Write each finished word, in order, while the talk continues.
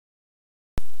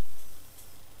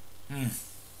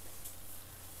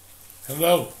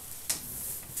Hello.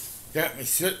 Got me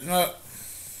sitting up.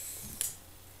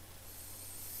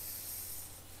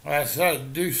 I decided to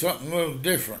do something a little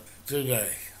different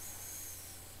today.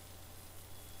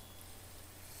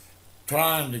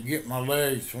 Trying to get my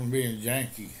legs from being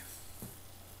janky.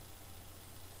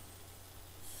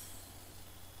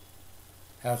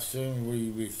 How soon will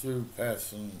you be through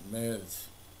passing meds,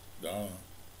 Donna?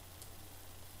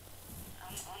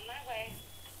 I'm on my way.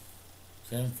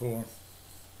 10-4.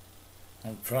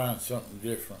 I'm trying something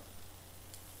different.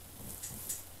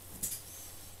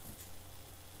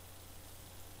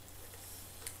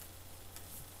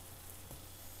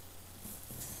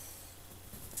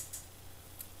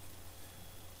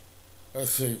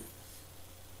 Let's see.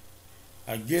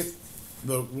 I get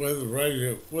the weather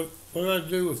radio. What do I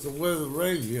do with the weather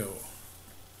radio?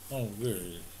 Oh, there it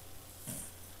is.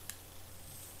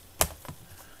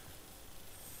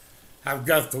 I've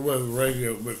got the weather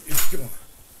radio, but it's going.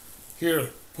 Here,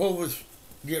 pull this.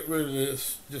 Get rid of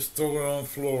this. Just throw it on the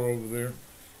floor over there.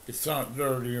 It's not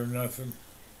dirty or nothing.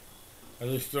 I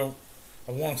just don't.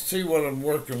 I want to see what I'm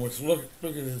working with. Look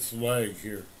at this leg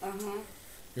here.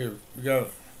 Here, we got.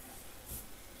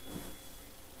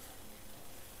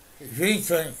 If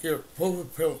anything, here, pull the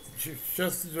pillow,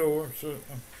 shut the door,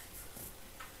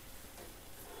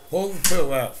 pull the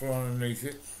pillow out from underneath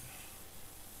it.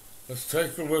 Let's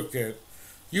take a look at it.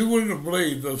 You wouldn't have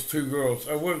believed those two girls.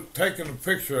 I would have taken a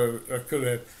picture of it, I could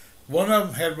have. One of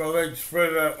them had my legs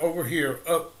spread out over here,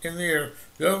 up in the air.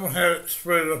 The other one had it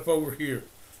spread up over here.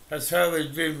 That's how they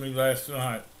did me last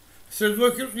night. I said,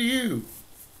 look at you.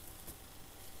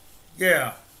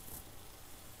 Yeah.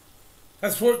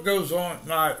 That's what goes on at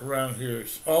night around here.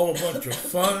 It's all a bunch of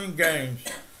fun and games.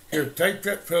 Here, take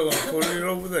that pillow and put it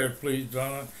over there, please,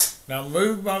 Donna. Now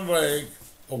move my leg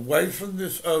away from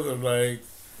this other leg,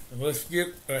 and let's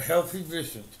get a healthy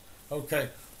distance. Okay,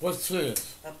 what's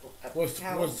this? What's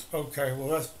okay? Well,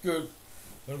 that's good.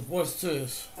 And what's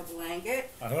this? A blanket.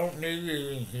 I don't need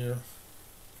it in here.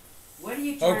 What are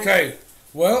you trying? Okay.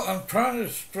 Well, I'm trying to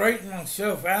straighten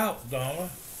myself out,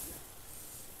 Donna.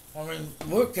 I mean,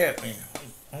 look at me.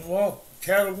 I'm all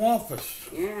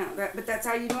catawampus. Yeah, but that's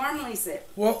how you normally sit.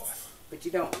 Well, but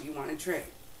you don't. You want to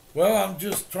trick. Well, I'm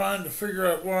just trying to figure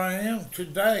out where I am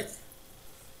today.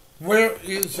 Where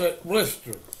is that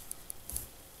blister?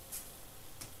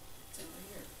 It's over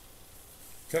here.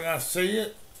 Can I see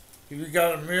it? Have you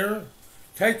got a mirror?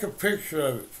 Take a picture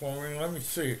of it for me. Let me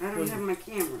see it. I don't have my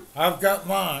camera. I've got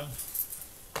mine.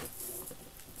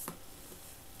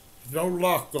 No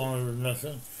lock on it or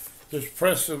nothing. Just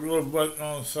press the little button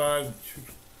on the side and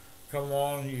come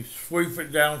on. You sweep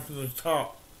it down from the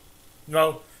top.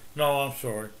 No, I'm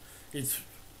sorry. It's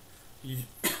you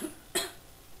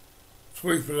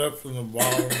sweep it up from the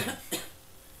bottom.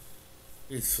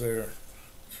 It's there.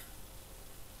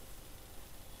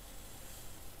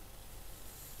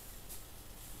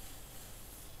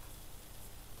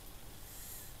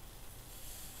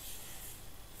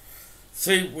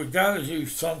 See, we got to do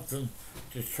something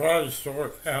to try to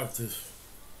sort out this.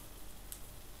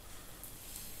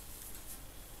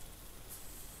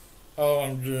 All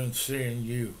I'm doing is seeing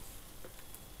you.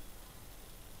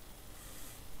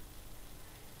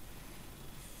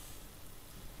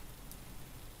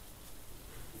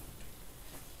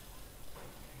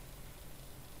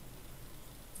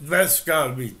 That's got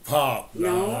to be popped, Donna.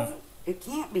 No, it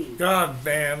can't be. God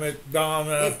damn it,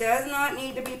 Donna. It does not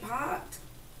need to be popped.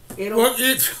 Well,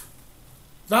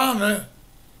 Donna,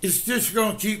 it's just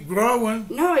going to keep growing.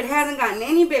 No, it hasn't gotten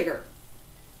any bigger.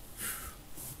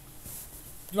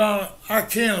 Donna, I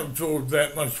can't absorb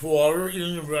that much water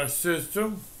into my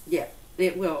system. Yeah,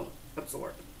 it will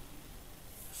absorb.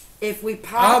 If we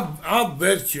pop... I'll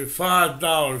bet you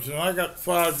 $5, and I got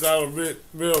 $5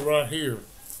 bill right here.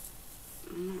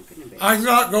 I'm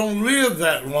not going to live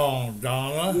that long,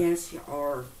 Donna. Yes, you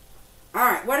are. All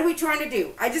right, what are we trying to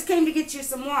do? I just came to get you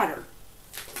some water.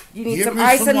 You need some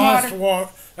ice and water?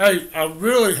 Hey, I'd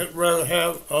really rather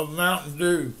have a Mountain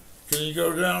Dew. Can you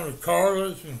go down to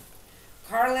Carla's?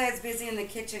 Carla is busy in the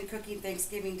kitchen cooking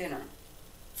Thanksgiving dinner.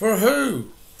 For who?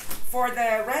 For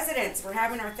the residents. We're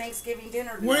having our Thanksgiving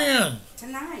dinner tonight. When?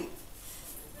 Tonight.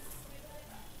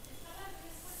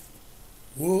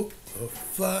 What the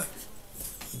fuck?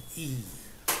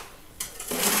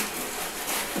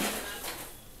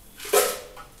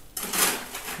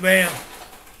 Man,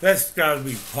 that's got to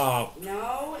be popped.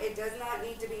 No, it does not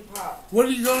need to be popped. What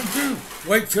are you going to do?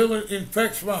 Wait till it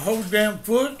infects my whole damn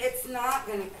foot? It's not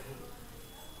going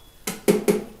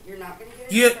to. You're not going to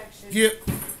get an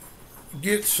infection.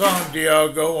 Get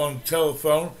Santiago on the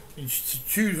telephone and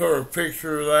shoot her a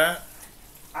picture of that.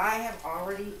 I have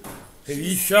already. Have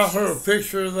you shot her a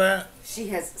picture of that? She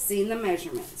has seen the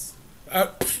measurements. Has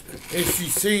she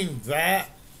seen that,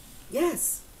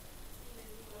 Yes.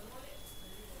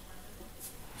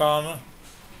 Donna?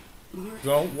 Mark,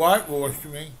 Don't whitewash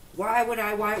me. why would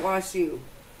I whitewash you?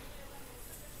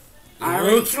 I It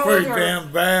already looks told pretty her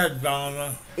damn bad,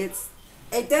 Donna.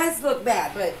 it does look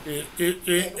bad, but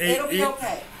it'll be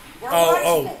okay. We're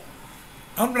watching it.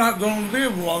 I'm not going to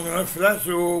live long enough for that to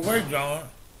go away, Donna.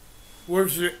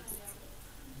 Where's it?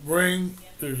 Bring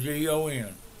the ZO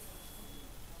in.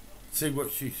 See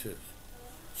what she says.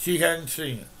 She hadn't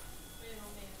seen it.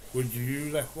 Would you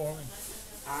do that for me?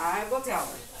 I will tell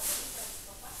her.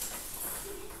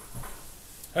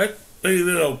 Hey, leave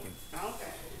it open.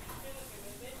 Okay.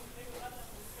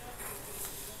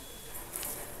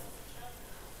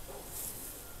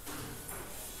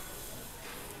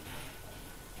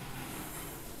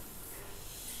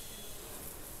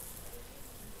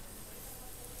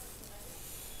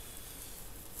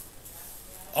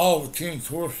 All the king's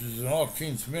horses and all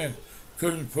king's men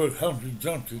couldn't put Humpty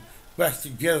Dumpty back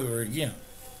together again.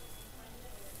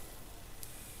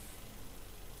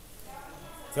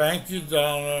 Thank you,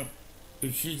 Donna.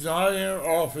 If she's not in her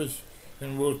office,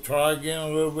 then we'll try again a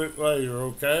little bit later,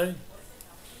 okay?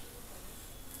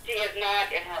 She is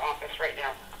not in her office right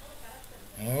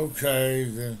now. Okay,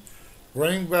 then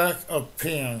bring back a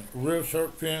pen, a real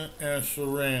sharp pen, and a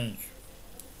syringe.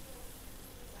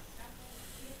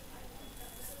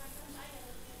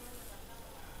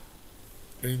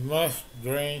 We must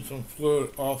drain some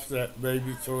fluid off that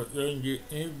baby so it doesn't get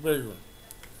any bigger.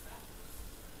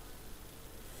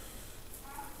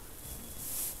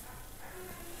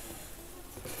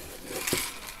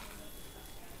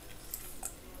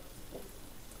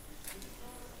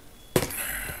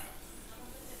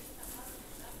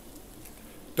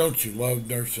 Don't you love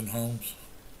nursing homes?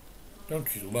 Don't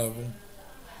you love them?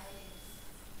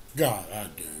 God, I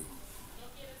do.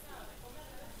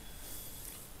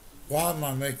 Why am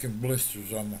I making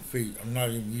blisters on my feet? I'm not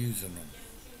even using them.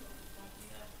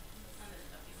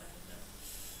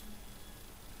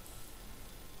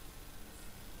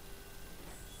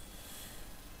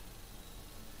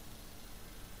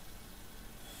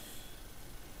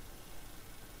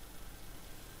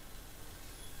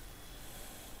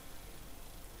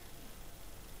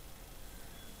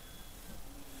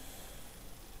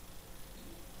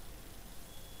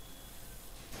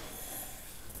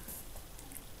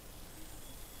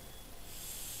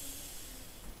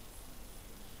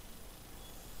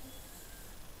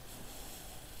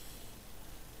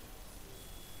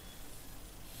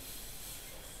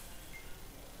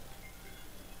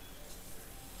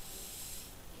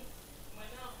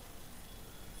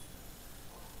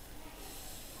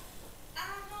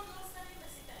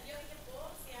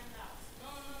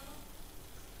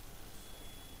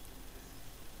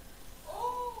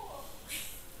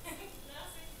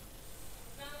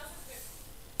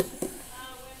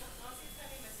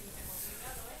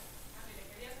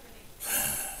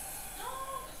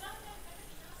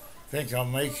 Think I'll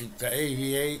make it to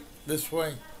 88 this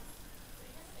way?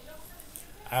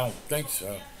 I don't think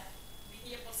so.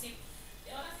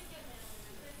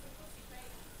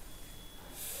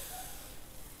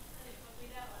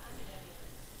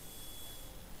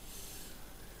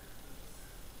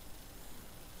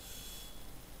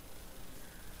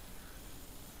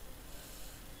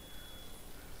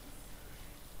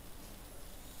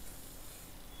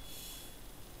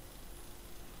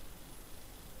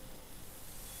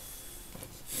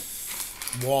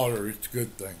 Water, it's a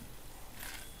good thing.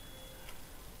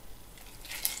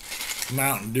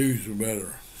 Mountain Dews are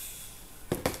better.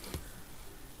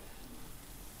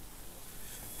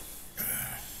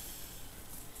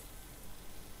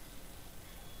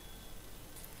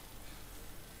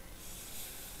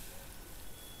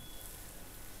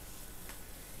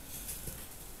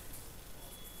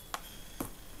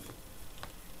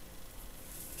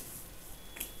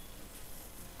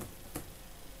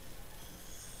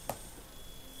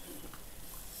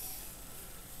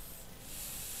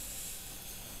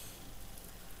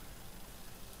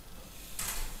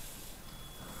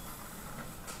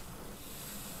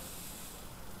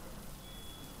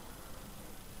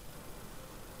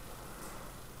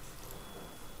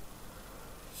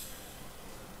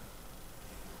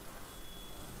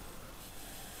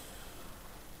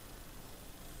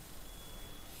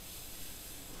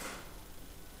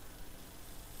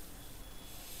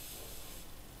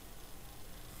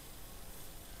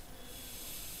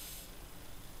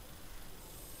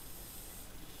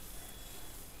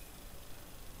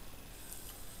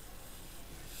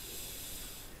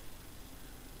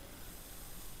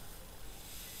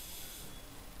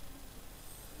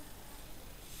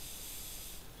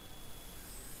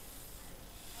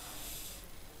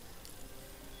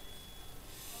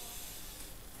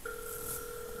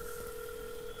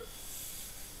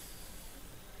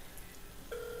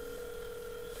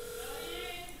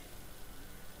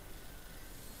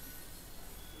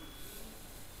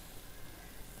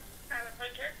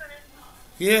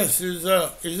 Yes, is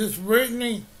this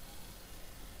Brittany?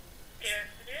 Yes,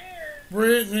 it is.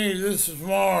 Brittany, this is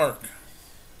Mark.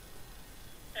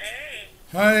 Hey,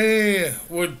 Hey,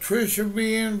 would Trisha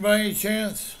be in by any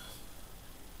chance?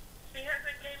 she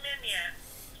hasn't came in yet.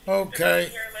 She's Okay.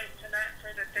 here late tonight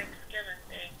for the Thanksgiving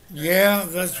thing. Yeah,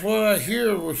 that's what I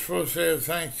hear. We're supposed to have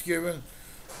Thanksgiving.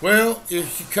 Well,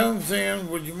 if she comes in,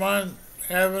 would you mind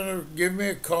having her give me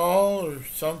a call or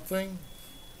something?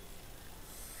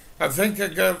 I think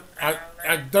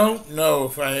I don't know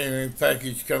if I have any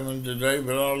package coming today,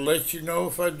 but I'll let you know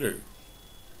if I do.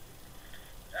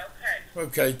 Okay.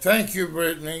 Okay, thank you,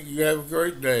 Brittany. You have a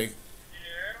great day.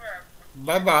 You're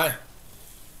welcome. Bye-bye.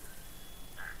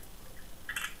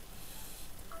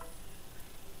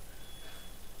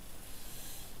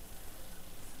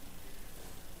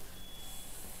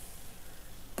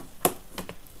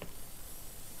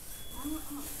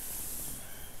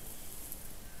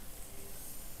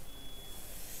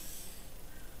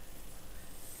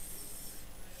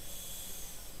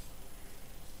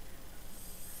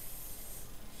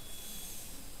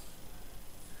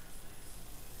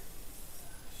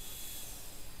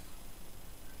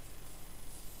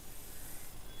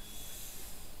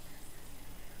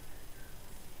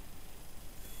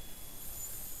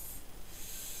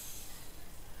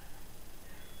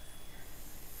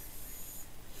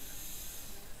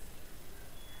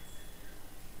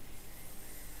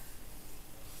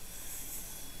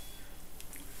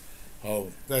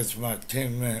 Oh, that's my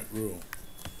 10-minute rule.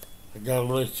 I gotta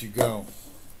let you go.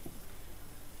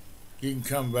 You can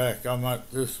come back. I might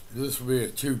this will be a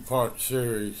 2-part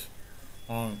series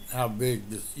on how big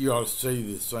this. You ought to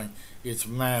see this thing. It's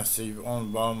massive on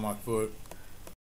the bottom of my foot.